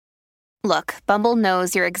Look, Bumble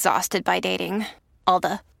knows you're exhausted by dating. All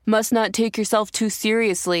the must not take yourself too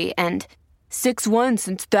seriously and 6'1"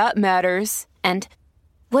 since that matters. And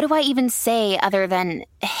what do I even say other than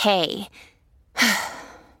hey?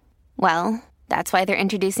 Well, that's why they're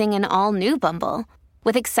introducing an all-new Bumble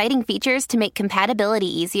with exciting features to make compatibility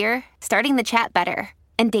easier, starting the chat better,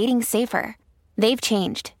 and dating safer. They've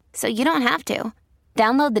changed, so you don't have to.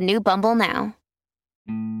 Download the new Bumble now.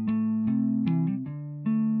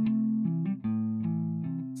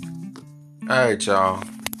 All right, y'all.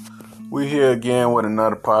 We're here again with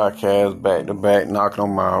another podcast, back to back, knocking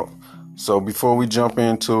them out. So before we jump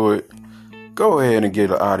into it, go ahead and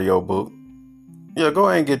get an audio book. Yeah, go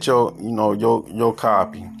ahead and get your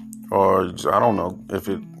copy, or I don't know if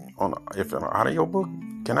an audio book.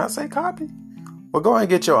 Can I say copy? Well, go ahead and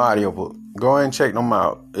get your audio book. Go ahead and check them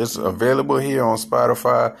out. It's available here on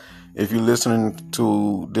Spotify. If you're listening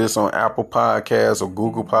to this on Apple Podcasts or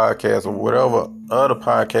Google Podcasts or whatever other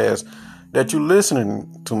podcasts that you're listening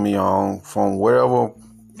to me on from wherever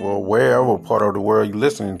part of the world you're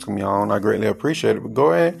listening to me on, I greatly appreciate it. But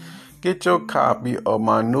go ahead, get your copy of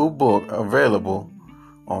my new book available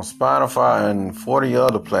on Spotify and 40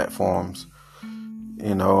 other platforms.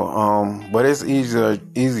 But it's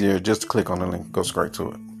easier just to click on the link, go straight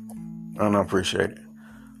to it. And I appreciate it.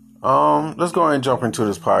 Let's go ahead and jump into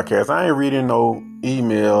this podcast. I ain't reading no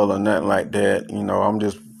email or nothing like that. I'm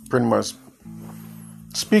just pretty much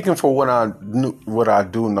speaking for what I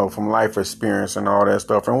do know from life experience and all that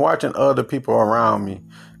stuff, and watching other people around me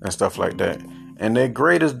and stuff like that. And their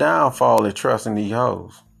greatest downfall is trusting these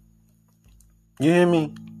hoes. You hear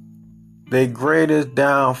me? Their greatest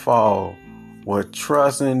downfall was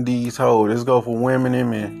trusting these hoes. This go for women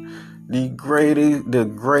and men. The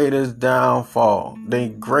greatest downfall.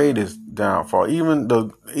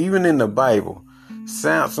 Even in the Bible,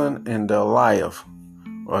 Samson and Delilah,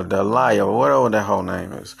 whatever that whole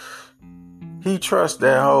name is. He trusts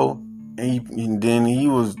that hoe, and then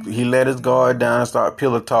he let his guard down and started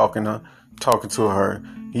pillow talking to her.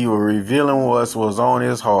 He was revealing what was on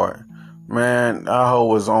his heart. Man, that hoe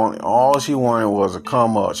was on, all she wanted was a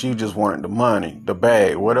come up. She just wanted the money, the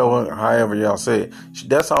bag, whatever, however y'all say it.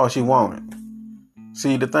 That's all she wanted.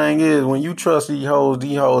 See, the thing is, when you trust these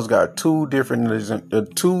hoes got two different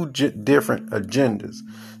agendas.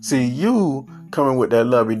 See, you coming with that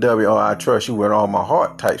lovey-dovey, oh, I trust you with all my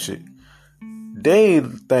heart type shit. They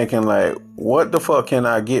thinking like, what the fuck can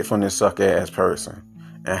I get from this sucker-ass person?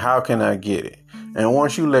 And how can I get it? And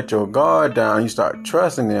once you let your guard down, you start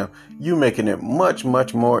trusting them, you making it much,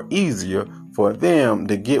 much more easier for them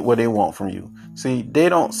to get what they want from you. See, they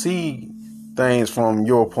don't see things from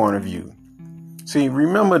your point of view. See,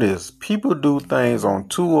 remember this. People do things on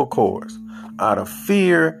two accords, out of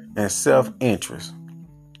fear and self-interest.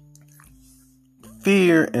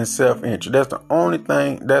 Fear and self-interest.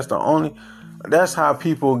 That's how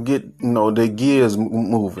people get, their gears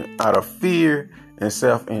moving, out of fear and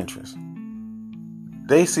self-interest.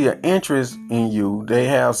 They see an interest in you. They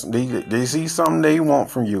see something they want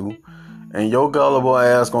from you, and your gullible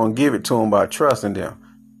ass gonna give it to them by trusting them.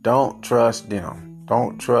 Don't trust them.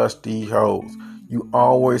 Don't trust these hoes. You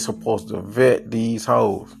always supposed to vet these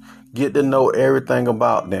hoes. Get to know everything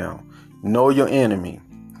about them. Know your enemy.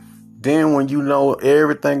 Then when you know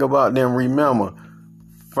everything about them, remember,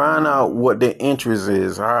 find out what their interest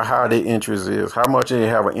is, how their interest is, how much they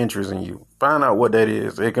have an interest in you. Find out what that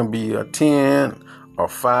is. It can be a 10, or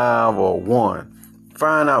 5, or 1.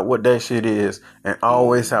 Find out what that shit is and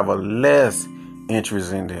always have a less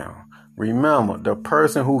interest in them. Remember, the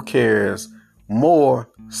person who cares more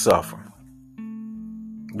suffer.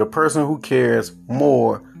 The person who cares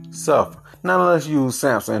more suffer. Now let's use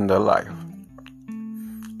Samson and Delilah.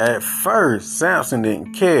 At first, Samson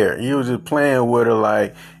didn't care. He was just playing with her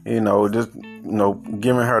like, giving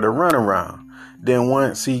her the runaround. Then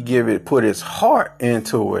once he put his heart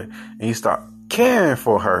into it, and he started caring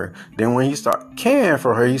for her. Then when he started caring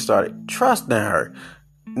for her, he started trusting her.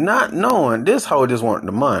 Not knowing this hoe just wanted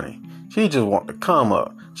the money. She just wanted to come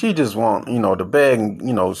up. She just want, the bag,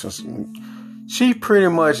 she pretty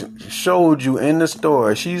much showed you in the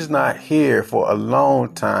story she's not here for a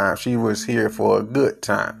long time. She was here for a good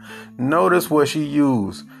time. Notice what she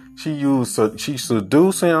used. She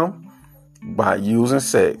seduced him by using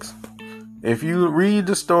sex. If you read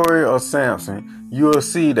the story of Samson, you'll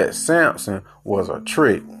see that Samson was a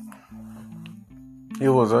trick. It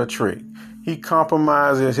was a trick. He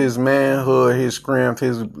compromises his manhood, his strength,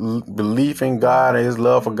 his belief in God, and his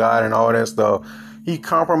love for God and all that stuff. He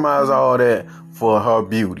compromised all that for her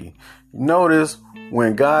beauty. Notice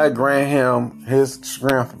when God granted him his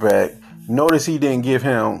strength back, notice he didn't give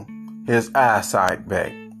him his eyesight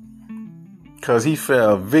back. because he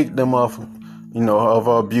fell victim of, of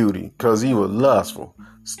her beauty, because he was lustful.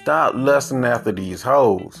 Stop lusting after these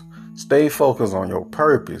hoes. Stay focused on your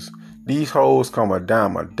purpose. These hoes come a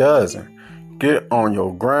dime a dozen. Get on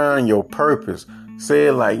your grind, your purpose. Say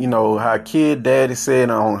it like, how Kid Daddy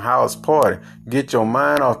said on House Party. Get your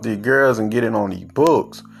mind off these girls and get it on these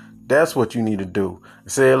books. That's what you need to do.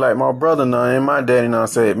 Say it like my brother and my daddy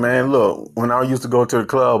said, man, look, when I used to go to the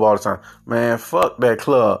club all the time, man, fuck that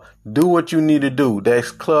club. Do what you need to do. That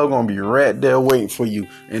club gonna be right there waiting for you.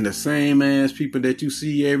 And the same ass people that you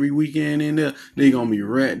see every weekend in there, they gonna be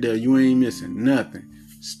right there. You ain't missing nothing.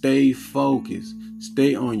 Stay focused.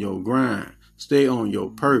 Stay on your grind. Stay on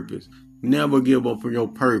your purpose. Never give up on your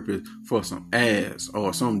purpose for some ass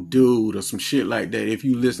or some dude or some shit like that. If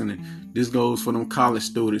you listening, this goes for them college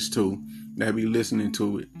students too that be listening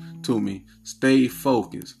to me. Stay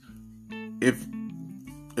focused. If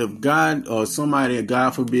God or somebody,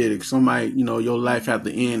 God forbid, if somebody, your life have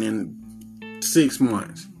to end in 6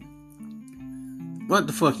 months, what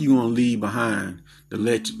the fuck you gonna leave behind to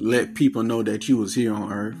let people know that you was here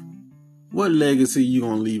on earth? What legacy you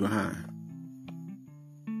gonna leave behind?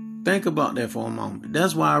 Think about that for a moment.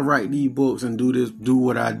 That's why I write these books and do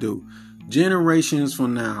what I do. Generations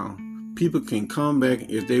from now, people can come back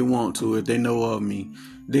if they want to, if they know of me.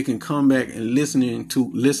 They can come back and listen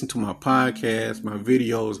to my podcast, my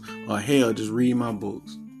videos, or hell, just read my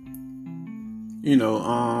books.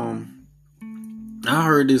 I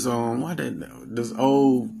heard this this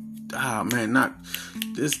old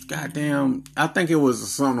this goddamn, I think it was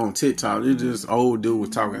something on TikTok. This old dude was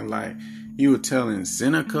talking like, he was telling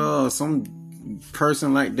Seneca or some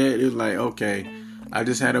person like that. It was like, okay, I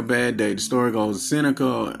just had a bad day. The story goes,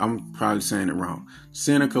 Seneca, I'm probably saying it wrong.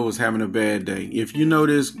 Seneca was having a bad day. If you know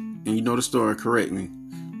this and you know the story, correct me.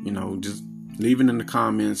 Just leave it in the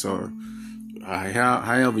comments or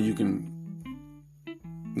however you can,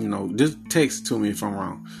 just text to me if I'm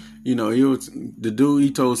wrong. The dude,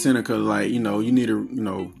 he told Seneca, like, you need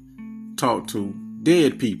to, talk to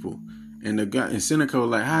dead people. And the guy, and Seneca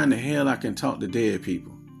was like, how in the hell I can talk to dead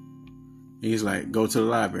people? He's like, go to the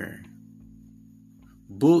library.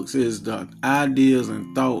 Books is the ideas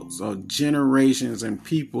and thoughts of generations and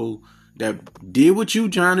people that did what you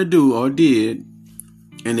trying to do or did,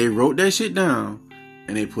 and they wrote that shit down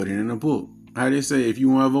and they put it in a book. How they say, if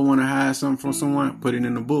you ever want to hide something from someone, put it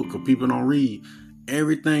in a book, because people don't read.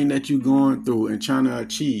 Everything that you're going through and trying to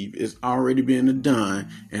achieve is already being done,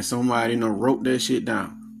 and somebody wrote that shit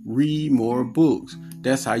down. Read more books.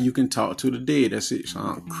 That's how you can talk to the dead. That shit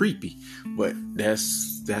sounds creepy, but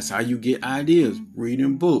that's how you get ideas.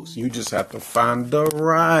 Reading books. You just have to find the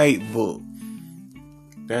right book.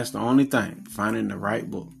 That's the only thing. Finding the right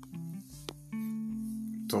book.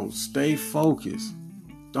 So stay focused.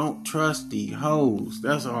 Don't trust these hoes.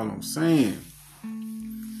 That's all I'm saying.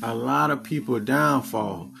 A lot of people's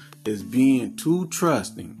downfall is being too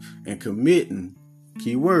trusting and committing,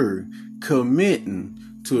 keyword, committing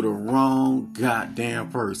to the wrong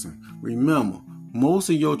goddamn person. Remember, most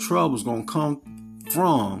of your troubles gonna come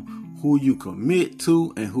from who you commit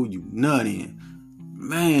to and who you nut in.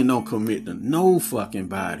 Man, don't commit to no fucking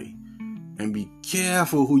body. And be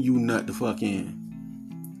careful who you nut the fuck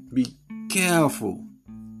in. Be careful.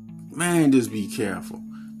 Man, just be careful.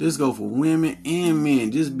 This go for women and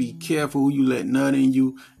men. Just be careful who you let nut in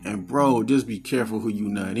you. And bro, just be careful who you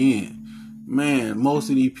nut in. Man, most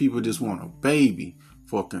of these people just want a baby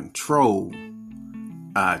for control,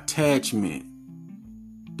 attachment,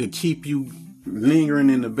 to keep you lingering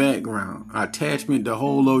in the background, attachment to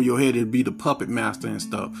hold over your head, to be the puppet master and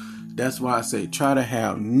stuff. That's why I say try to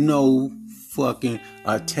have no fucking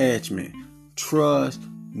attachment. Trust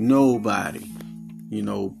nobody.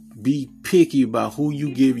 Be picky about who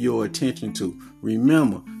you give your attention to.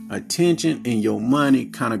 Remember, attention and your money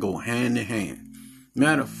kind of go hand in hand.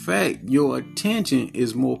 Matter of fact, your attention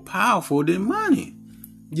is more powerful than money.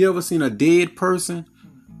 You ever seen a dead person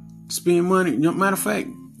spend money? Matter of fact,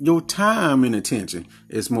 your time and attention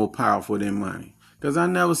is more powerful than money. Because I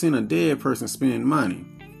never seen a dead person spend money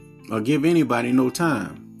or give anybody no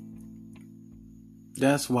time.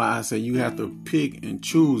 That's why I say you have to pick and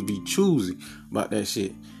choose, be choosy about that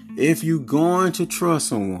shit. If you going to trust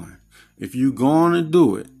someone, if you going to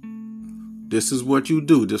do it, this is what you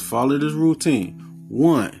do. Just follow this routine.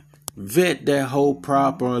 1, vet that hoe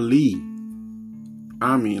properly.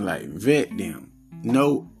 I mean, like, vet them.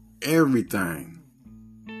 Know everything.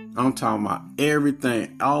 I'm talking about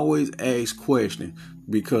everything. Always ask questions,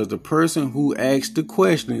 because the person who asks the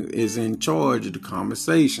question is in charge of the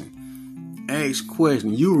conversation. Ask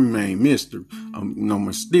questions. You remain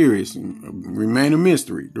mysterious. Remain a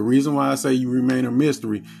mystery. The reason why I say you remain a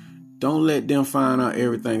mystery, Don't let them find out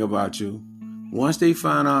everything about you. Once they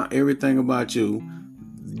find out everything about you,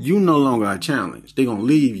 you no longer a challenge. They're going to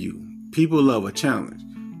leave you. People love a challenge.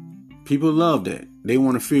 People love that. They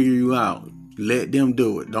want to figure you out. Let them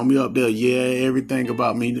do it. Don't be up there, everything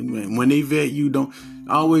about me. When they vet you, don't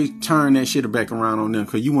always turn that shit back around on them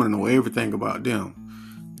because you want to know everything about them.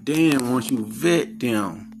 Then once you vet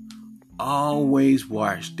them, always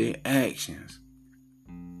watch their actions.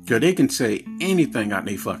 Because they can say anything out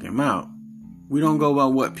their fucking mouth. We don't go by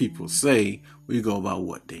what people say. We go by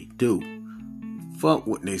what they do. Fuck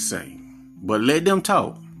what they say. But let them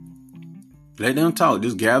talk. Let them talk.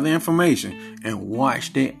 Just gather information and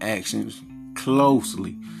watch their actions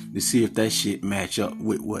closely to see if that shit match up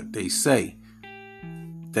with what they say.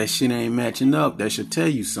 That shit ain't matching up. That should tell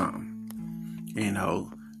you something.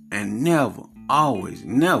 And never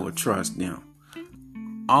trust them.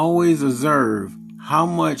 Always observe how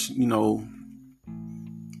much,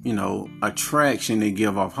 attraction they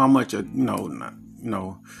give off. How much,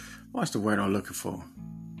 what's the word I'm looking for?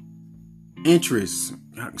 Interest.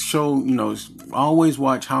 Always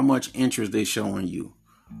watch how much interest they show in you.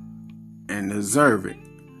 And observe it.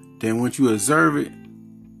 Then once you observe it,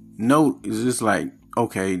 note it's just like,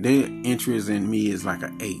 okay, their interest in me is like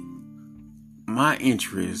an 8. My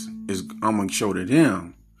interest is, I'm going to show to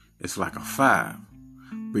them, it's like a 5.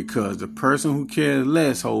 Because the person who cares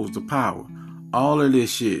less holds the power. All of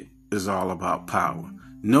this shit is all about power.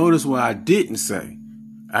 Notice what I didn't say.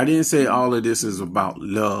 I didn't say all of this is about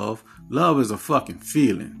love. Love is a fucking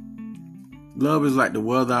feeling. Love is like the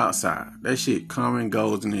weather outside. That shit come and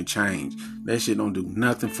goes and it change. That shit don't do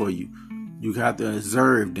nothing for you. You have to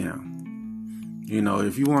observe them.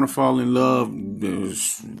 If you want to fall in love,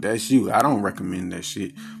 that's you. I don't recommend that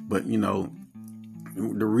shit. But,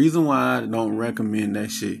 the reason why I don't recommend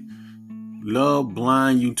that shit, love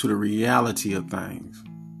blind you to the reality of things.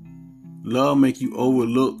 Love make you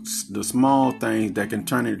overlook the small things that can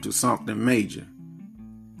turn into something major.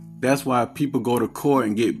 That's why people go to court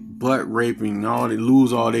and get butt raping and they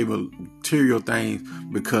lose all their material things,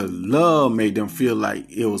 because love made them feel like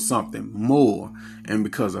it was something more. And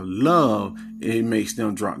because of love, it makes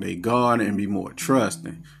them drop their guard and be more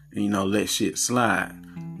trusting and, let shit slide.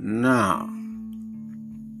 Nah.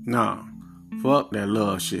 Fuck that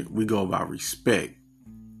love shit. We go about respect.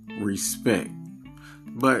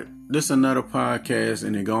 But this is another podcast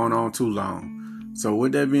and it going on too long. So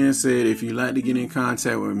with that being said, if you'd like to get in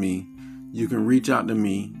contact with me, you can reach out to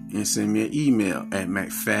me and send me an email at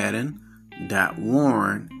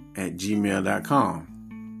mcfadden.warren@gmail.com.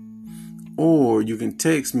 Or you can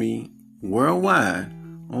text me worldwide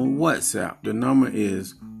on WhatsApp. The number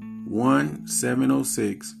is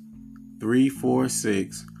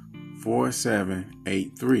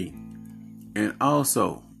 1-706-346-4783. And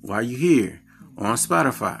also, while you're here on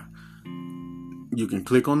Spotify, you can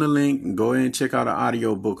click on the link and go ahead and check out an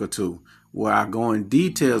audio book or two where I go in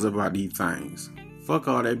details about these things. Fuck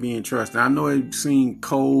all that being trusted. I know it seems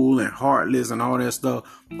cold and heartless and all that stuff,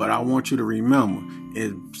 but I want you to remember,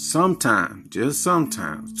 just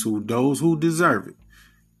sometimes, to those who deserve it,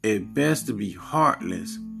 it's best to be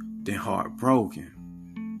heartless than heartbroken.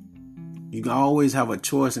 You can always have a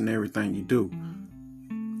choice in everything you do.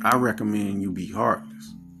 I recommend you be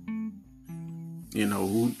heartless.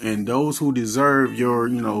 And those who deserve your,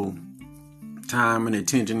 time and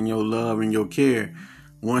attention and your love and your care,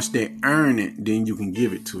 once they earn it, then you can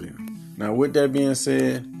give it to them. Now, with that being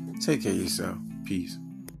said, take care of yourself. Peace.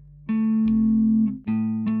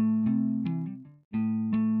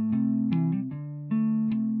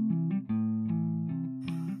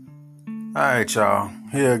 All right, y'all.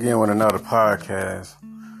 Here again with another podcast.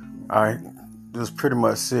 All right, just pretty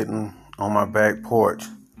much sitting on my back porch,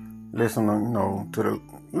 listening to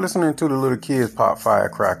the little kids pop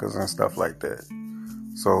firecrackers and stuff like that.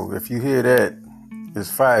 So if you hear that, it's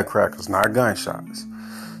firecrackers, not gunshots.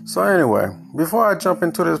 So anyway, before I jump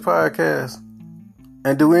into this podcast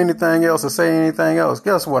and do anything else or say anything else,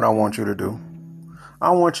 guess what I want you to do?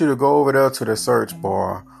 I want you to go over there to the search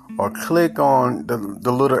bar or click on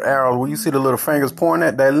the little arrow where you see the little fingers pointing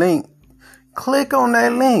at that link. Click on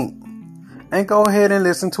that link and go ahead and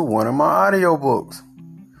listen to one of my audiobooks.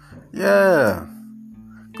 Yeah.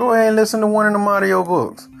 Go ahead and listen to one of them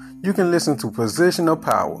audiobooks. You can listen to Position of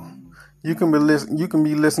Power. You can be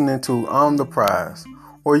listening to I'm the Prize.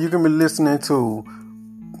 Or you can be listening to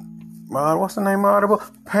what's the name of the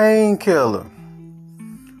book? Painkiller.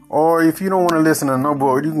 Or if you don't want to listen to no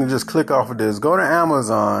book, you can just click off of this. Go to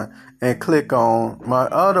Amazon and click on my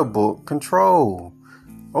other book, Control.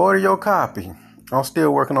 Order your copy. I'm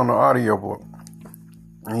still working on the audiobook.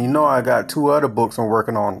 And I got 2 other books I'm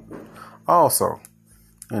working on also.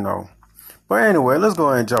 you know. But anyway, let's go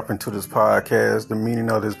ahead and jump into this podcast, the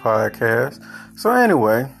meaning of this podcast. So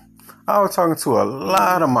anyway, I was talking to a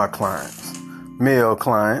lot of my clients, male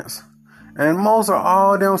clients, and most of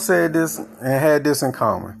all of them said this and had this in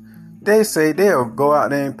common. They say they'll go out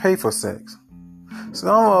there and pay for sex. Some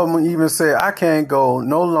of them even say, I can't go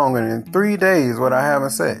no longer than 3 days without having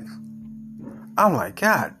sex. I'm like,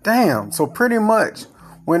 God damn. So pretty much,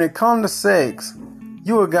 when it comes to sex,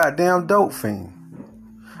 you a goddamn dope fiend.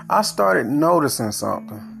 I started noticing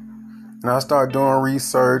something. And I started doing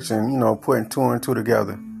research and, putting two and two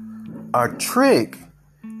together. A trick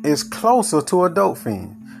is closer to a dope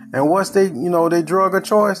fiend. And what's their drug of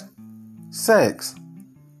choice? Sex.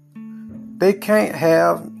 They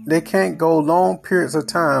can't go long periods of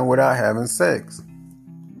time without having sex.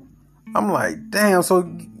 I'm like, damn,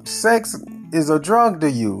 so sex is a drug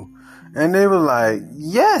to you? And they were like,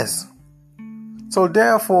 yes. So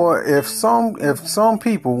therefore, if some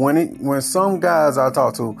people, when some guys I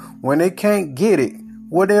talk to, when they can't get it,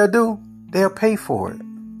 what they'll do? They'll pay for it.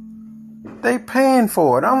 They paying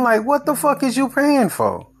for it. I'm like, what the fuck is you paying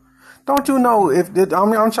for? Don't you know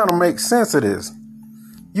I'm trying to make sense of this.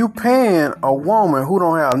 You paying a woman who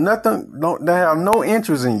don't have nothing, that have no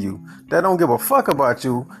interest in you, that don't give a fuck about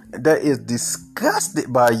you, that is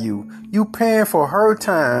disgusted by you. You paying for her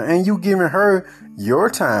time, and you giving her your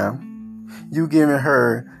time. You giving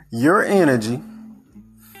her your energy,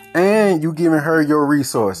 and you giving her your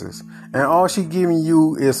resources. And all she giving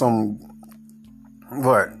you is something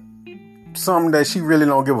that she really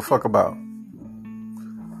don't give a fuck about.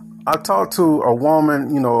 I talked to a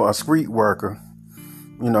woman, a street worker.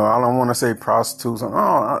 I don't want to say prostitutes.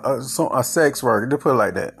 A sex worker. They put it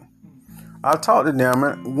like that. I talked to them,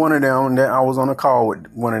 and one of them, that I was on a call with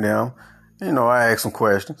one of them. I asked some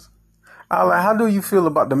questions. I was like, how do you feel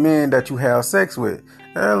about the men that you have sex with?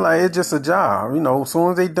 They're like, it's just a job. As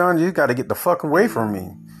soon as they done, you got to get the fuck away from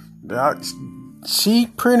me. She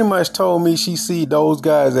pretty much told me she see those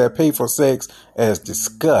guys that pay for sex as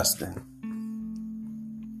disgusting.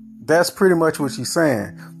 That's pretty much what she's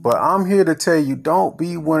saying. But I'm here to tell you, don't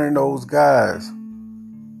be one of those guys.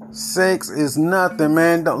 Sex is nothing,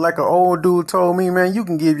 man. Like an old dude told me, man, you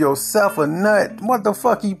can give yourself a nut. What the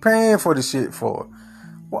fuck you paying for the shit for?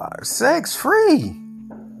 Why? Sex free.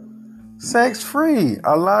 Sex free.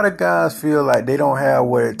 A lot of guys feel like they don't have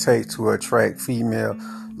what it takes to attract female,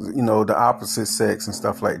 the opposite sex and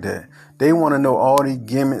stuff like that. They want to know all these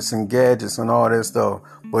gimmicks and gadgets and all that stuff.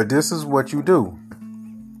 But this is what you do.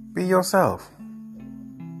 Be yourself.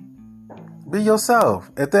 Be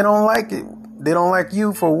yourself. If they don't like it, they don't like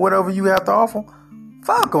you for whatever you have to offer,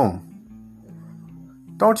 fuck them.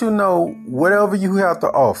 Don't you know whatever you have to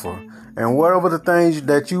offer and whatever the things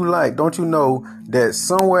that you like, don't you know that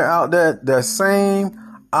somewhere out there, that same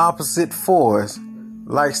opposite force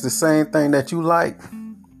likes the same thing that you like?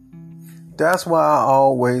 That's why I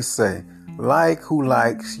always say, like who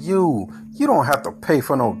likes you. You don't have to pay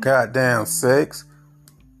for no goddamn sex.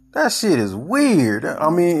 That shit is weird. I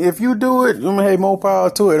mean, if you do it, hey, more power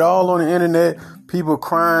to it. All on the internet, people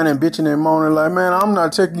crying and bitching and moaning like, man, I'm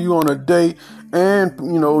not taking you on a date and,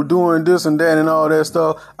 doing this and that and all that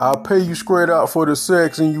stuff. I'll pay you straight out for the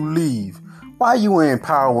sex and you leave. Why you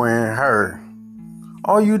empowering her?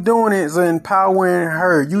 All you doing is empowering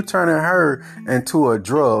her. You turning her into a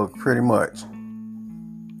drug, pretty much.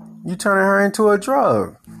 You turning her into a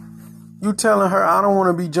drug. You telling her, I don't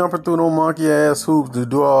want to be jumping through no monkey ass hoops to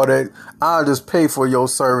do all that. I'll just pay for your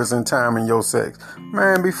service and time and your sex.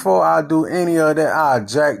 Man, before I do any of that, I'll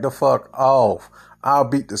jack the fuck off. I'll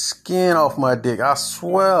beat the skin off my dick. I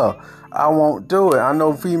swear I won't do it. I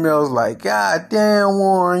know females like, God damn,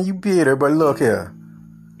 Warren, you bitter. But look here.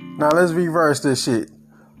 Now let's reverse this shit.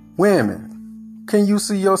 Women, can you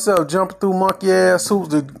see yourself jumping through monkey ass hoops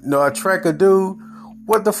to attract a dude?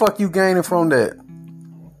 What the fuck you gaining from that?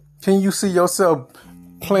 Can you see yourself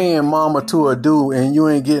playing mama to a dude and you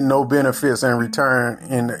ain't getting no benefits in return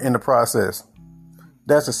in the process?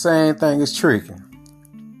 That's the same thing as tricking.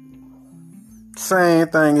 Same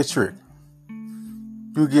thing as tricking.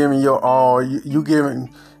 You giving your all, you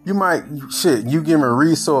giving resources,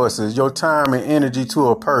 your time and energy to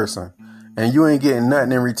a person, and you ain't getting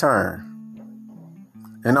nothing in return.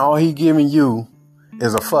 And all he giving you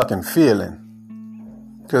is a fucking feeling.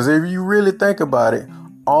 Because if you really think about it,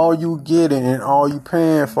 all you getting and all you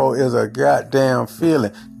paying for is a goddamn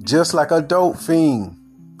feeling. Just like a dope fiend.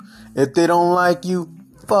 If they don't like you,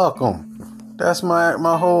 fuck them. That's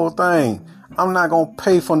my whole thing. I'm not going to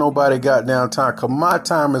pay for nobody goddamn time. Because my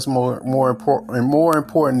time is more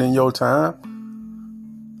important than your time.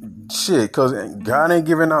 Shit, cause God ain't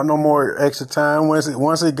giving out no more extra time. Once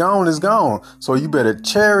it's gone, it's gone. So you better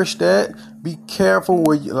cherish that. Be careful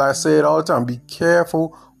where you, like I said all the time, be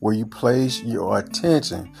careful where you place your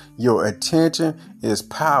attention. Your attention is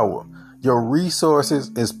power. Your resources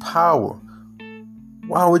is power.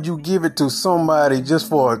 Why would you give it to somebody just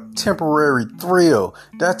for a temporary thrill?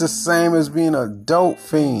 That's the same as being a dope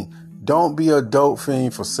fiend. Don't be a dope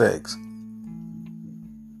fiend for sex.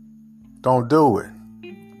 Don't do it.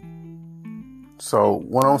 So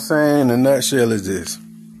what I'm saying in a nutshell is this.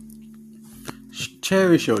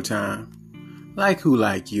 Cherish your time. Like who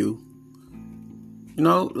like you. You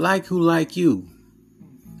know, like who like you.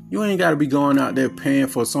 You ain't got to be going out there paying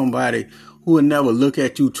for somebody who will never look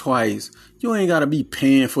at you twice. You ain't got to be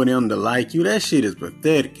paying for them to like you. That shit is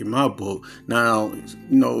pathetic in my book. Now,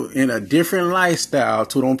 you know, in a different lifestyle,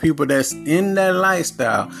 to them people that's in that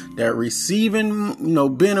lifestyle, that receiving, you know,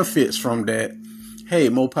 benefits from that, hey,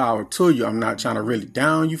 more power to you. I'm not trying to really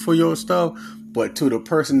down you for your stuff, but to the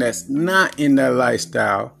person that's not in that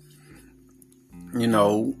lifestyle, you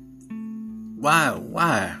know,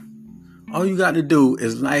 why? All you got to do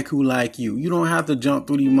is like who like you. You don't have to jump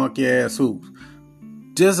through these monkey ass hoops.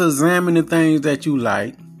 Just examine the things that you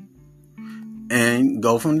like and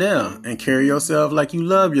go from there and carry yourself like you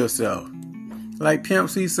love yourself. Like Pimp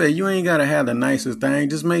C say, you ain't got to have the nicest thing.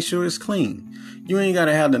 Just make sure it's clean. You ain't got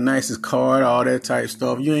to have the nicest card, all that type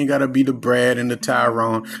stuff. You ain't got to be the Brad and the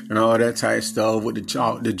Tyrone and all that type stuff with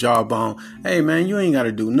the jawbone. Hey, man, you ain't got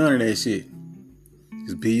to do none of that shit.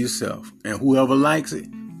 Just be yourself. And whoever likes it,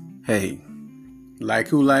 hey, like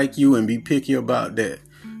who like you and be picky about that.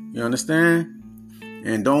 You understand?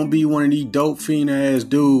 And don't be one of these dope fiend ass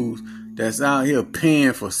dudes that's out here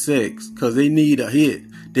paying for sex because they need a hit.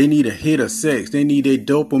 They need a hit of sex. They need their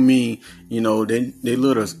dopamine, you know, they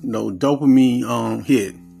little, you know, dopamine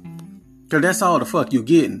hit. Because that's all the fuck you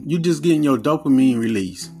getting. You just getting your dopamine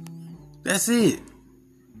release. That's it.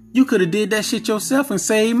 You could have did that shit yourself and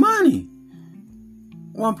saved money.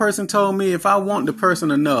 One person told me if I want the person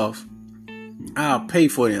enough, I'll pay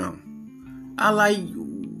for them.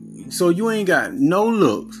 So you ain't got no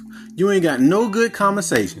looks. You ain't got no good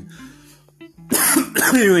conversation.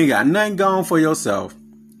 You ain't got nothing going for yourself.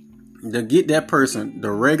 To get that person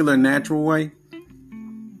the regular, natural way.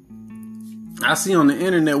 I see on the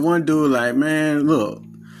internet one dude like, man, look,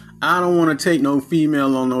 I don't want to take no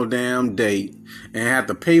female on no damn date and have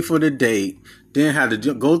to pay for the date. Then have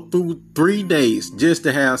to go through 3 dates just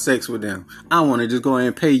to have sex with them. I want to just go ahead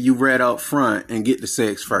and pay you right up front and get the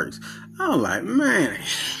sex first. I'm like, man,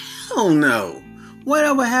 hell no.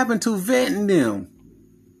 Whatever happened to vetting them?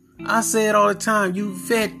 I say it all the time. You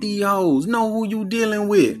vet these hoes. Know who you dealing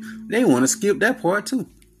with. They want to skip that part too.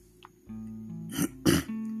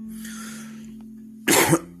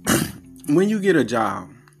 When you get a job,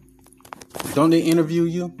 don't they interview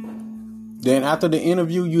you? Then after the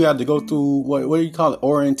interview, you have to go through, what do you call it?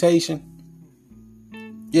 Orientation?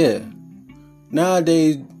 Yeah.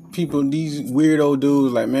 Nowadays, people, these weirdo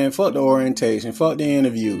dudes like, man, fuck the orientation. Fuck the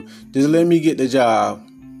interview. Just let me get the job.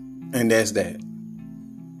 And that's that.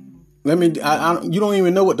 You don't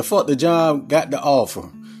even know what the fuck the job got to offer.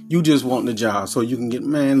 You just want the job so you can get,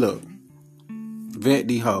 man, look. Vet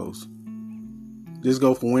these hoes. Just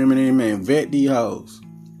go for women and men. Vet these hoes.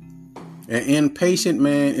 An impatient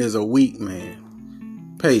man is a weak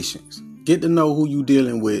man. Patience. Get to know who you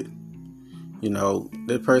dealing with. You know,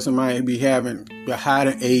 that person might be having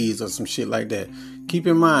hiding AIDS or some shit like that. Keep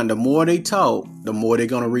in mind, the more they talk, the more they're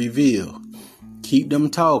going to reveal. Keep them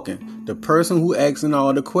talking. The person who asking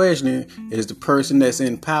all the questioning is the person that's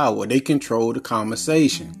in power. They control the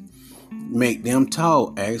conversation. Make them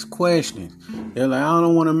talk. Ask questions. They're like, I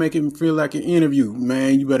don't want to make it feel like an interview.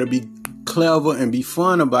 Man, you better be clever and be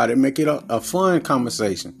fun about it. Make it a fun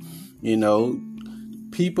conversation. You know,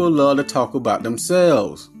 people love to talk about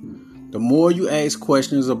themselves. The more you ask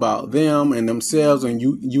questions about them and themselves and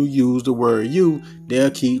you use the word you,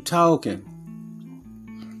 they'll keep talking.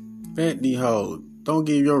 Vet these hoes. Don't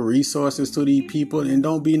give your resources to these people and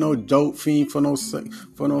don't be no dope fiend for no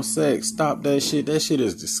sex. Stop that shit. That shit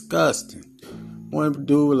is disgusting. One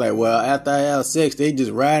dude was like, well, after I have sex, they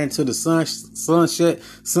just ride into the sunset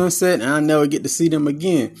and I never get to see them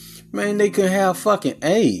again. Man, they could have fucking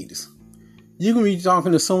AIDS. You can be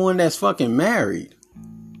talking to someone that's fucking married.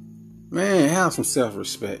 Man, have some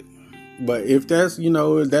self-respect. But if that's,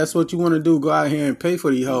 if that's what you want to do, go out here and pay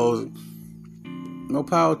for these hoes. No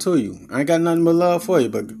power to you. I ain't got nothing but love for you,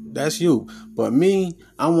 but that's you. But me,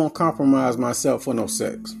 I won't compromise myself for no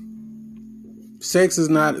sex. Sex is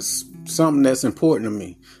not something that's important to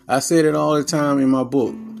me. I said it all the time in my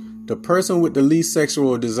book. The person with the least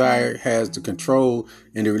sexual desire has the control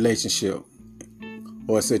in the relationship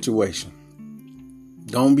or situation.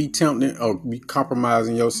 Don't be tempted or be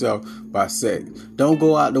compromising yourself by sex. Don't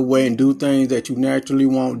go out the way and do things that you naturally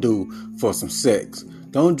won't do for some sex.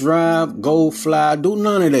 Don't drive, go, fly, do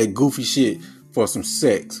none of that goofy shit for some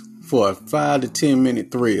sex, for a 5 to 10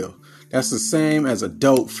 minute thrill. That's the same as a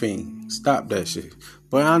dope fiend. Stop that shit.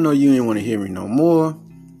 But I know you ain't want to hear me no more.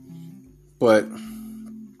 But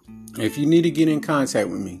if you need to get in contact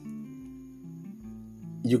with me,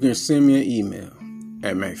 you can send me an email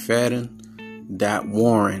at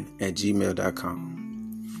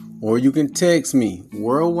mcfadden.warren@gmail.com. Or you can text me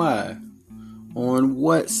worldwide on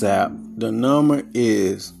WhatsApp. The number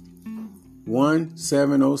is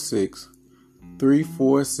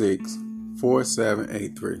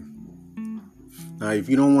 1-706-346-4783. Now, if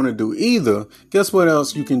you don't want to do either, guess what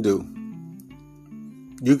else you can do?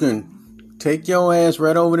 You can take your ass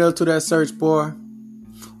right over there to that search bar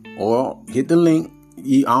or hit the link.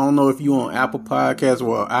 I don't know if you on Apple Podcasts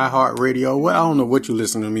or iHeartRadio. Well, I don't know what you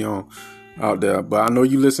listen to me on out there, but I know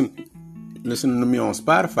you listening to me on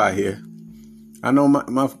Spotify here. I know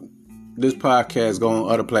my this podcast go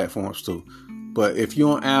on other platforms too. But if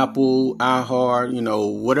you're on Apple, iHeart,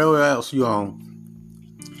 whatever else you on,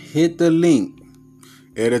 hit the link.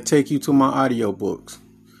 It'll take you to my audiobooks,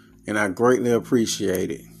 and I greatly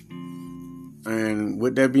appreciate it. And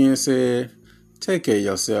with that being said, take care of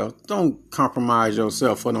yourself. Don't compromise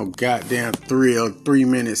yourself for no goddamn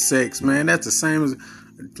 3-minute sex, man. That's the same as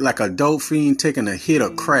like a dope fiend taking a hit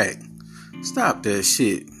of crack. Stop that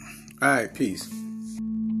shit. All right, peace.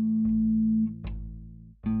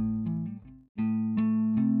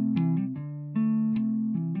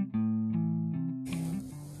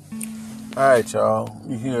 All right, y'all.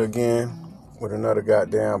 You here again with another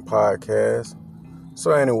goddamn podcast.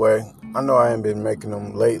 So anyway, I know I ain't been making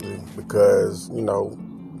them lately because,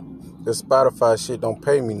 this Spotify shit don't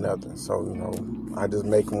pay me nothing. So, I just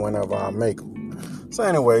make them whenever I make them. So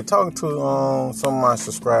anyway, talking to some of my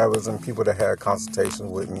subscribers and people that had consultations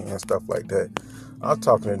with me and stuff like that. I'm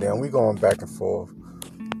talking to them. We going back and forth.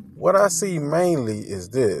 What I see mainly is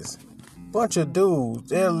this. Bunch of dudes,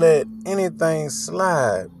 they'll let anything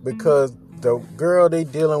slide because the girl they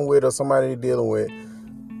dealing with or somebody they dealing with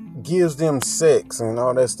gives them sex and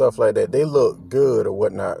all that stuff like that. They look good or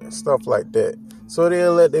whatnot, stuff like that. So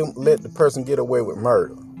they'll let the person get away with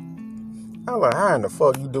murder. I'm like, how in the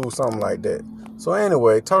fuck you do something like that? So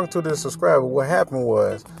anyway, talking to this subscriber, what happened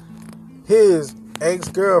was his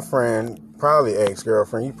ex-girlfriend, he probably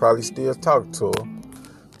still talking to her.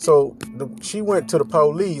 So she went to the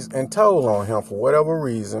police and told on him for whatever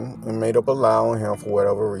reason and made up a lie on him for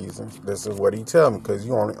whatever reason. This is what he tell me because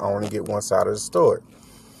you only get one side of the story.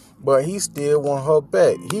 But he still want her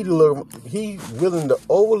back. He willing to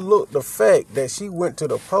overlook the fact that she went to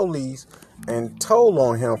the police and told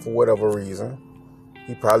on him for whatever reason.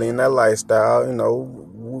 He probably in that lifestyle,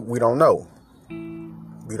 we don't know.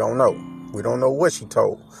 We don't know. We don't know what she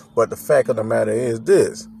told. But the fact of the matter is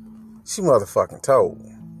this. She motherfucking told.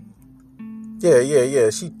 Yeah.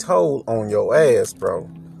 She told on your ass, bro.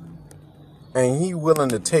 And he willing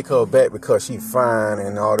to take her back because she fine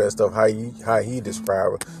and all that stuff, how he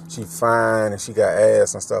described her. She fine and she got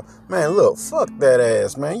ass and stuff. Man, look, fuck that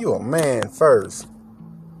ass, man. You a man first.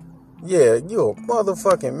 Yeah, you a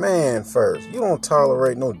motherfucking man first. You don't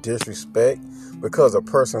tolerate no disrespect because a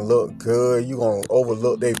person look good. You gonna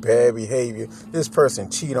overlook their bad behavior. This person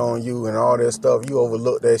cheat on you and all that stuff. You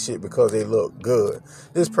overlook that shit because they look good.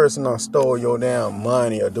 This person done stole your damn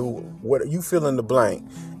money or do what you fill in the blank.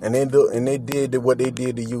 And they did what they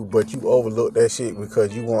did to you, but you overlook that shit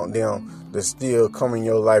because you want them to still come in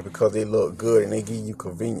your life because they look good and they give you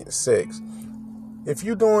convenient sex. If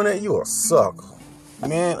you doing that, you a sucker.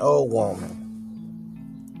 Man or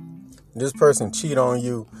woman. This person cheat on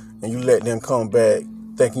you and you let them come back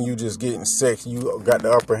thinking you just getting sex, you got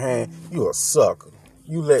the upper hand, you a sucker.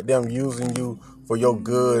 You let them using you for your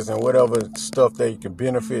goods and whatever stuff they can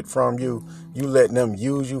benefit from you. You let them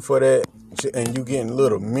use you for that and you getting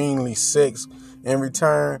little meanly sex in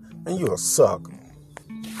return, and you a sucker.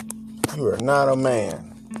 You are not a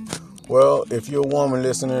man. Well, if you're a woman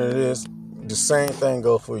listening to this, the same thing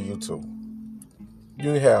goes for you too.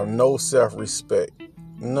 You have no self-respect.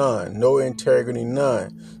 None. No integrity.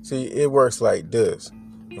 None. See, it works like this.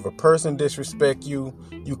 If a person disrespect you,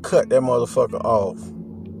 you cut that motherfucker off.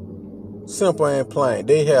 Simple and plain.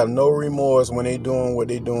 They have no remorse when they doing what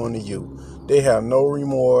they doing to you. They have no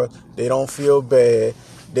remorse. They don't feel bad.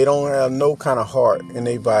 They don't have no kind of heart in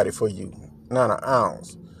their body for you. Not an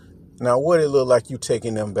ounce. Now, what it look like you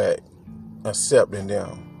taking them back? Accepting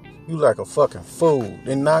them. you like a fucking fool.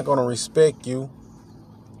 They're not gonna respect you.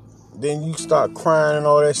 Then you start crying and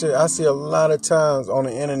all that shit. I see a lot of times on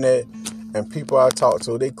the internet and people I talk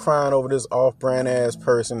to, they crying over this off-brand ass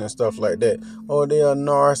person and stuff like that. Oh, they're a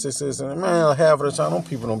narcissist. And man, half of the time, them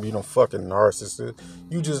people don't be no fucking narcissists.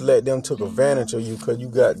 You just let them took advantage of you because you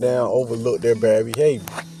got down, overlooked their bad behavior.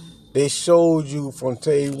 They showed you from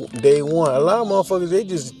day one. A lot of motherfuckers, they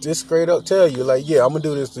just straight up tell you, like, yeah, I'm going to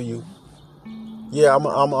do this to you. Yeah, I'm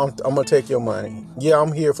gonna take your money. Yeah,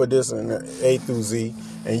 I'm here for this and A through Z.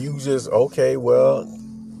 And you just, okay. You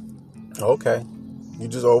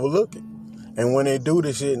just overlook it. And when they do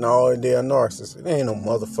this shit, no, they're a narcissist. They ain't no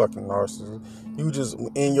motherfucking narcissist. You just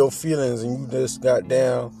in your feelings and you just got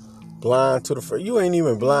down blind to the fact. You ain't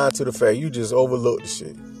even blind to the fact. You just overlook the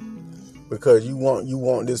shit. Because you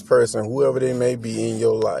want this person, whoever they may be in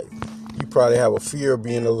your life. You probably have a fear of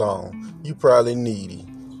being alone. You probably needy.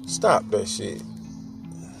 Stop that shit.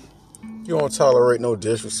 You don't tolerate no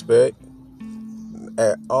disrespect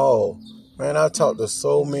at all. Man, I talk to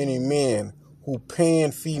so many men who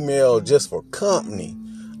paying female just for company.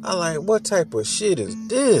 I like, what type of shit is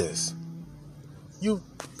this? You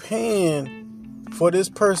paying for this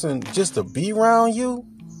person just to be around you?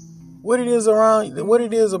 What it is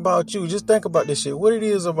about you? Just think about this shit. What it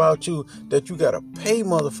is about you that you gotta pay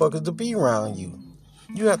motherfuckers to be around you?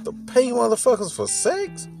 You have to pay motherfuckers for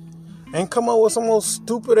sex? And come up with some old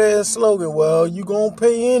stupid ass slogan. Well, you gonna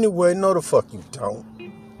pay anyway. No, the fuck you don't.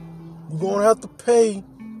 You gonna have to pay.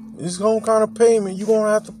 It's some kind of payment. You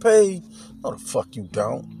gonna have to pay. No, the fuck you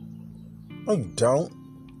don't. No, you don't.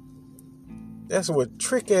 That's what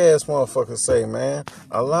trick ass motherfuckers say, man.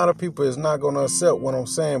 A lot of people is not gonna accept what I'm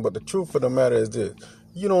saying, but the truth of the matter is this.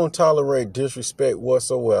 You don't tolerate disrespect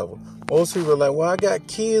whatsoever. Most people are like, well, I got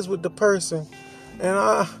kids with the person, and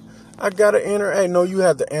I gotta interact. No, you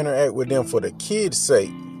have to interact with them for the kids'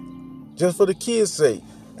 sake. Just for the kids' sake.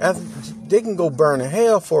 They can go burn in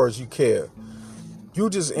hell for as you care. You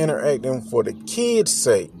just interact them for the kids'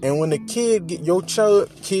 sake. And when the kid get your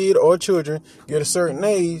kid or children get a certain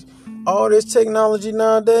age, all this technology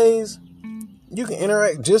nowadays, you can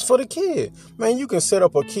interact just for the kid. Man, you can set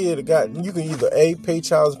up a kid you can either pay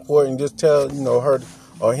child support and just tell, her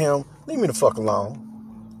or him, leave me the fuck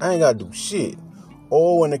alone. I ain't gotta do shit.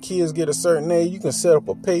 Or when the kids get a certain age, you can set up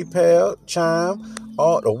a PayPal, Chime,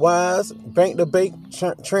 all the Wise, bank-to-bank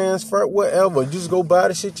transfer, whatever. You just go buy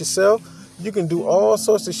the shit yourself. You can do all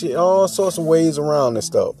sorts of shit, all sorts of ways around this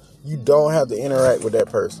stuff. You don't have to interact with that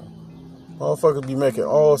person. Motherfuckers be making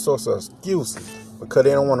all sorts of excuses because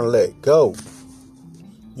they don't want to let go.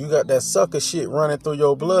 You got that sucker shit running through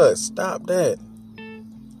your blood. Stop that.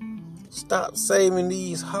 Stop saving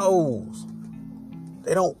these hoes.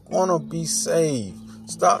 They don't want to be saved.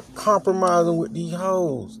 Stop compromising with these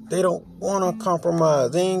hoes. They don't want to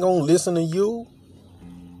compromise. They ain't going to listen to you.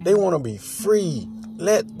 They want to be free.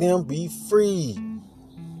 Let them be free.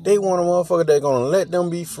 They want a motherfucker that's going to let them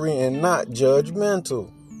be free and not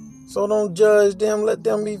judgmental. So don't judge them. Let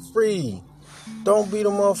them be free. Don't be the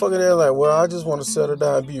motherfucker that's like, well, I just want to settle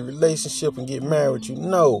down, be in a relationship and get married with you.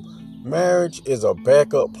 No. Marriage is a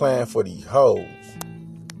backup plan for these hoes.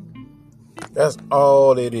 That's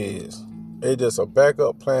all it is. It's just a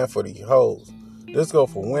backup plan for these hoes. This go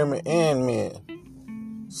for women and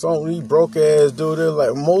men. Some of these broke ass dudes, they're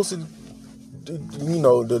like, most of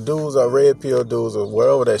the dudes are red pill dudes or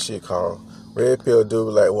whatever that shit called. Red pill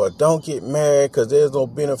dudes like, well, don't get married because there's no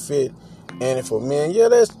benefit in it for men. Yeah,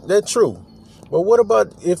 that's true. But what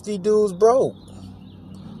about if these dudes broke?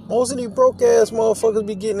 Most of these broke ass motherfuckers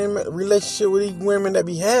be getting in a relationship with these women that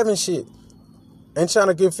be having shit and trying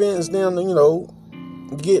to convince them to,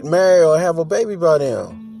 get married or have a baby by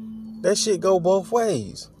them. That shit go both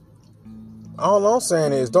ways. All I'm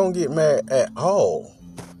saying is don't get married at all.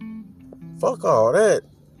 Fuck all that.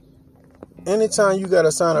 Anytime you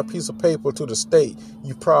gotta sign a piece of paper to the state,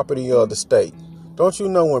 you property of the state. Don't you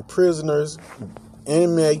know when prisoners,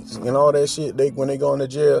 inmates, and all that shit, when they go into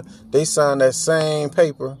jail, they sign that same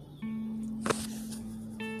paper.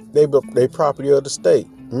 They property of the state.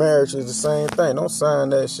 Marriage is the same thing. Don't sign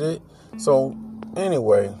that shit. So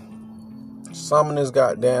anyway, summing this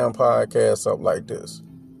goddamn podcast up like this.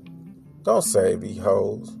 Don't save these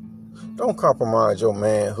hoes. Don't compromise your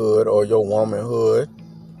manhood or your womanhood.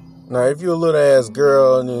 Now, if you're a little ass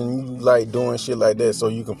girl and you like doing shit like that so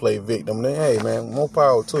you can play victim, then hey man, more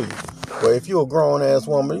power to you. But if you're a grown ass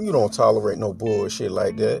woman, you don't tolerate no bullshit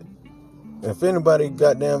like that. If anybody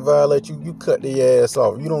goddamn violate you, you cut their ass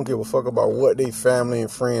off. You don't give a fuck about what they family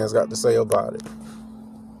and friends got to say about it.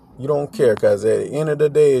 You don't care because at the end of the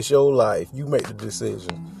day, it's your life. You make the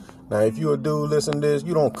decision. Now, if you a dude listen to this,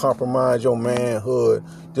 you don't compromise your manhood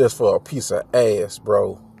just for a piece of ass,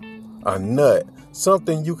 bro. A nut.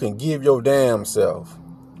 Something you can give your damn self.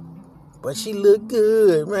 But she look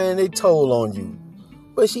good, man. They told on you.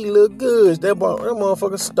 But she look good. That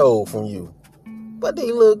motherfucker stole from you. But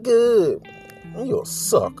they look good. You a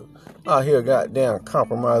sucker. Out here goddamn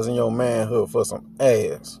compromising your manhood for some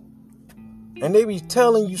ass. And they be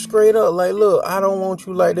telling you straight up, like, look, I don't want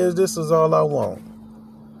you like this. This is all I want.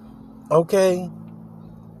 Okay?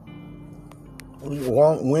 You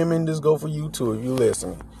want women, this go for you too if you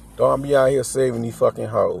listening. Don't be out here saving these fucking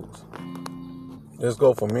hoes. This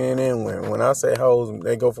go for men and women. When I say hoes,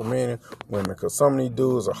 they go for men and women. Because some of these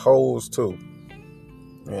dudes are hoes too.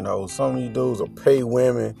 You know, some of these dudes will pay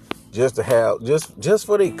women just to have, just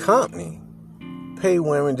for their company. Pay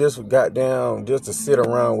women just to sit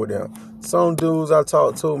around with them. Some dudes I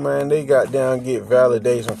talk to, man, they get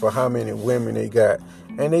validation for how many women they got.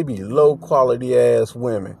 And they be low quality ass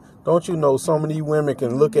women. Don't you know some of these women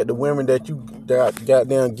can look at the women that you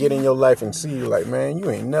goddamn get in your life and see you like, man,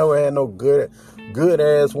 you ain't never had no good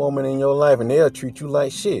ass woman in your life, and they'll treat you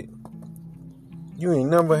like shit. You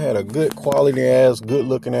ain't never had a good quality ass, good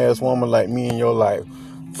looking ass woman like me in your life.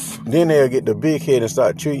 Then they'll get the big head and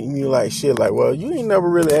start treating you like shit. Like, well, you ain't never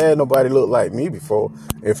really had nobody look like me before.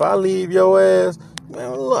 If I leave your ass,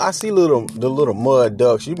 man, look, I see the little mud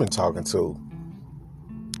ducks you been talking to.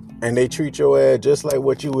 And they treat your ass just like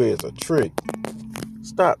what you is, a trick.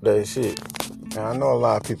 Stop that shit. Now, I know a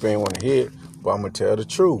lot of people ain't want to hear it, but I'm going to tell the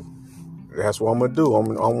truth. That's what I'm going to do. I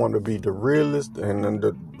want to be the realest and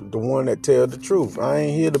the one that tell the truth. I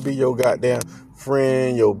ain't here to be your goddamn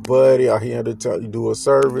friend, your buddy. I'm here to tell you do a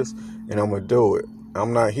service, and I'm going to do it.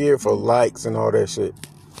 I'm not here for likes and all that shit.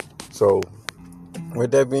 So,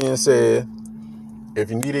 with that being said,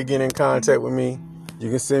 if you need to get in contact with me,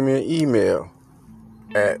 you can send me an email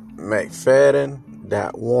at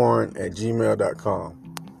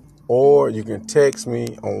mcfadden.warren@gmail.com, or you can text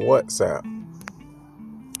me on WhatsApp.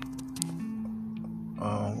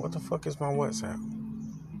 What the fuck is my WhatsApp?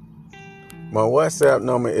 My WhatsApp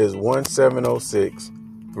number is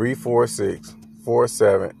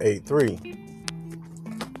 1706-346-4783.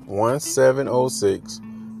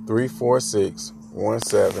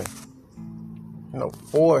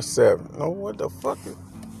 1706-346-47. No, what the fuck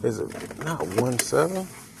is it? Not 17?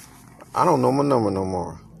 I don't know my number no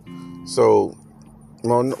more. So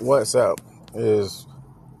my WhatsApp is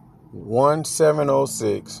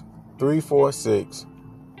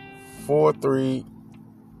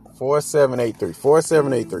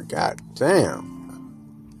 1706-346-4783. God damn.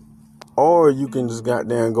 Or you can just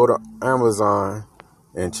goddamn go to Amazon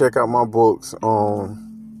and check out my books on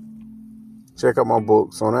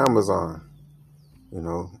Amazon. You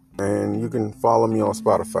know, and you can follow me on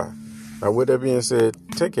Spotify. Now, with that being said,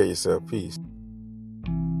 take care of yourself. Peace.